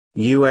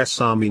U.S.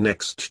 Army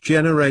next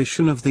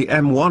generation of the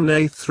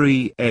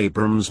M1A3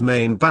 Abrams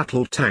main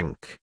battle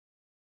tank.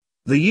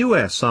 The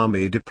U.S.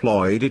 Army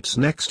deployed its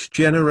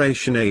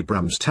next-generation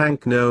Abrams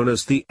tank known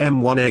as the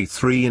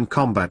M1A3 in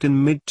combat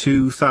in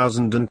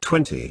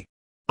mid-2020.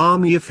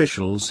 Army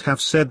officials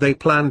have said they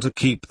plan to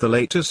keep the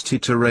latest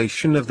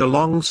iteration of the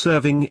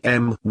long-serving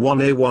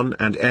M1A1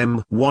 and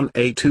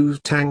M1A2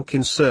 tank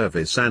in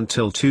service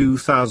until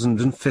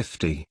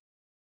 2050.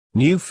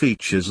 New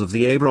features of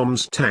the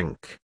Abrams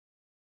tank.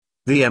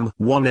 The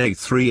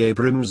M1A3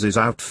 Abrams is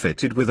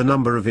outfitted with a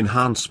number of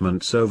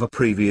enhancements over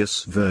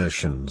previous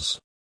versions.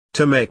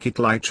 To make it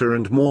lighter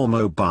and more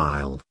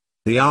mobile,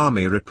 the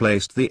Army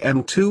replaced the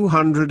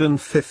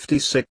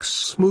M256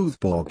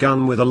 smoothbore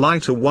gun with a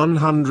lighter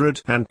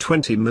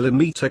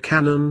 120mm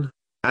cannon,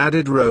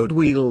 added road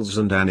wheels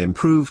and an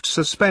improved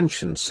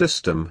suspension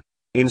system,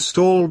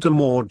 installed a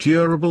more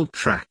durable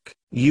track,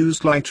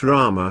 used lighter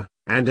armor,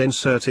 and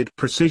inserted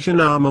precision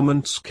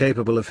armaments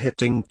capable of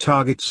hitting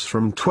targets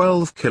from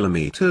 12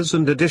 kilometers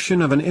and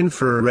addition of an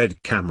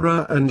infrared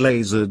camera and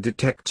laser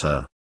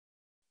detector.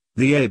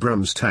 The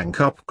Abrams Tank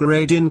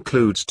Upgrade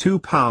includes two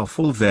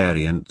powerful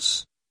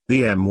variants,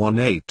 the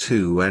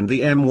M1A2 and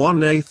the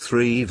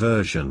M1A3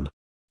 version.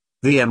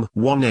 The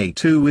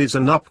M1A2 is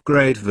an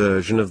upgrade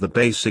version of the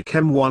basic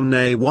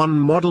M1A1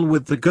 model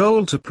with the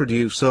goal to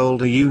produce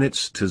older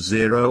units to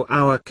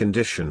zero-hour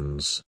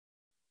conditions.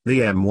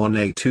 The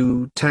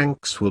M1A2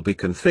 tanks will be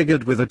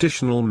configured with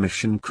additional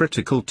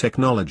mission-critical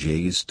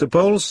technologies to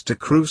bolster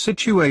crew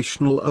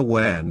situational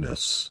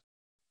awareness.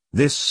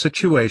 This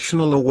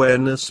situational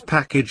awareness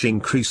package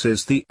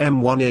increases the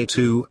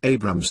M1A2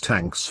 Abrams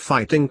tank's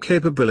fighting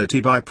capability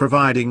by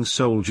providing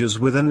soldiers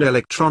with an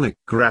electronic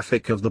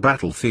graphic of the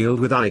battlefield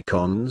with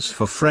icons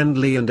for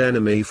friendly and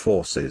enemy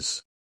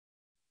forces.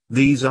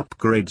 These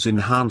upgrades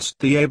enhanced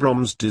the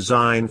Abrams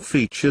design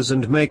features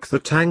and make the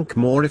tank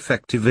more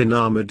effective in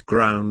armored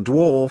ground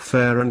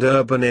warfare and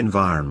urban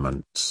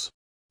environments.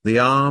 The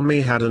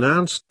Army had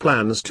announced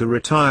plans to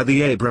retire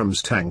the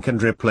Abrams tank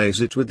and replace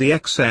it with the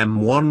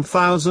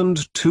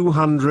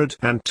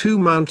XM1202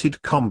 mounted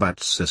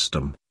combat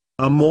system,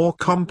 a more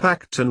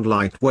compact and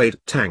lightweight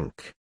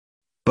tank.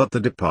 But the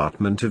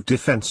Department of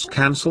Defense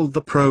cancelled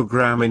the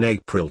program in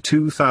April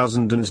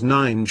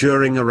 2009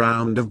 during a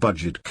round of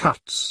budget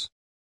cuts.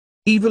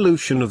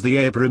 Evolution of the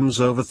Abrams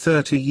over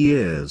 30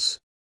 years.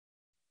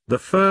 The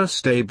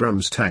first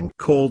Abrams tank,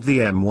 called the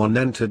M1,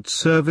 entered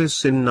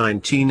service in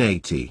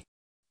 1980.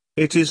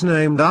 It is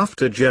named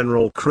after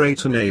General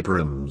Creighton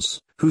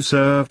Abrams, who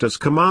served as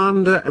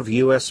commander of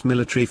U.S.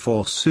 military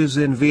forces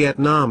in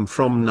Vietnam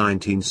from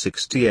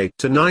 1968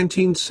 to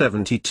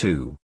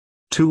 1972.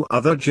 Two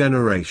other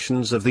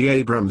generations of the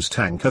Abrams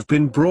tank have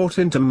been brought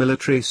into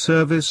military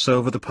service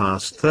over the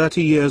past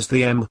 30 years,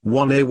 the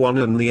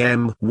M1A1 and the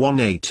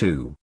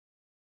M1A2.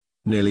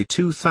 Nearly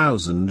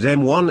 2,000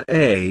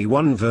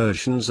 M1A1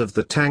 versions of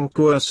the tank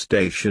were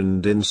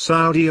stationed in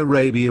Saudi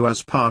Arabia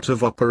as part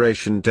of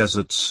Operation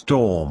Desert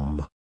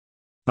Storm.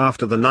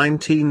 After the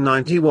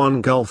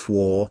 1991 Gulf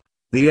War,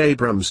 the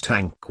Abrams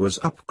tank was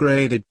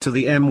upgraded to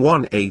the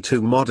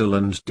M1A2 model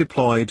and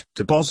deployed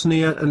to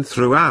Bosnia and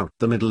throughout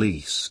the Middle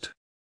East.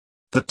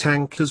 The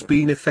tank has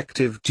been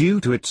effective due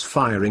to its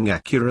firing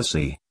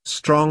accuracy,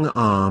 strong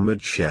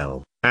armored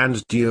shell,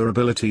 and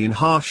durability in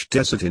harsh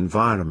desert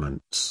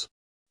environments.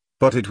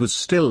 But it was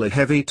still a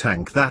heavy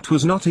tank that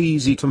was not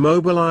easy to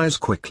mobilize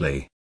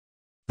quickly.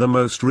 The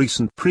most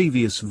recent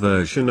previous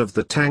version of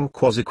the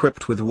tank was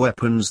equipped with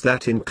weapons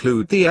that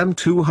include the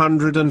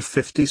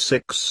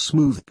M256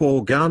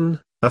 smoothbore gun,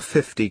 a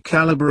 50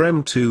 caliber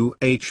M2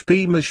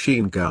 HP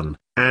machine gun,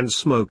 and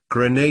smoke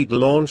grenade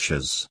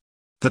launchers.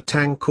 The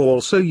tank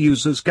also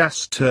uses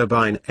gas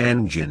turbine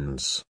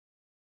engines.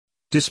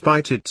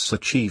 Despite its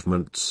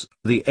achievements,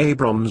 the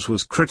Abrams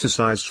was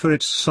criticized for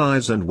its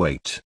size and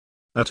weight.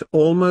 At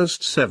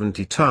almost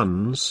 70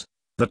 tons,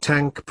 the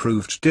tank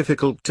proved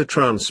difficult to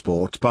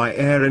transport by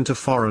air into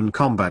foreign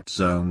combat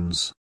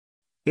zones.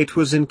 It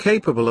was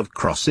incapable of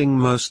crossing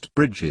most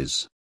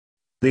bridges.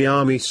 The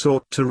Army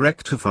sought to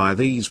rectify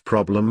these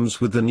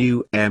problems with the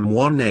new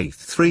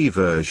M1A3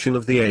 version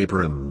of the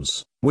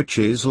Abrams, which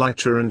is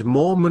lighter and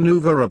more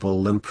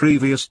maneuverable than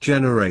previous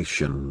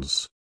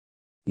generations.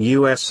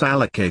 U.S.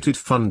 allocated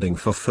funding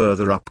for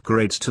further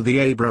upgrades to the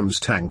Abrams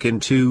tank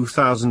in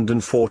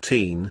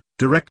 2014,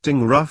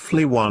 directing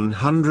roughly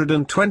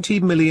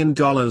 $120 million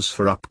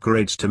for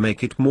upgrades to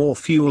make it more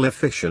fuel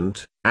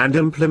efficient, and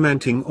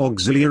implementing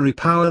auxiliary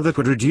power that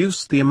would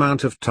reduce the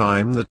amount of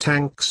time the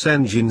tank's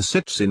engine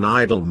sits in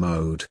idle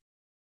mode.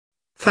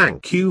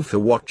 Thank you for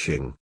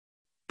watching.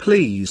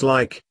 Please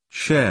like,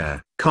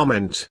 share,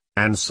 comment,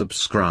 and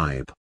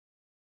subscribe.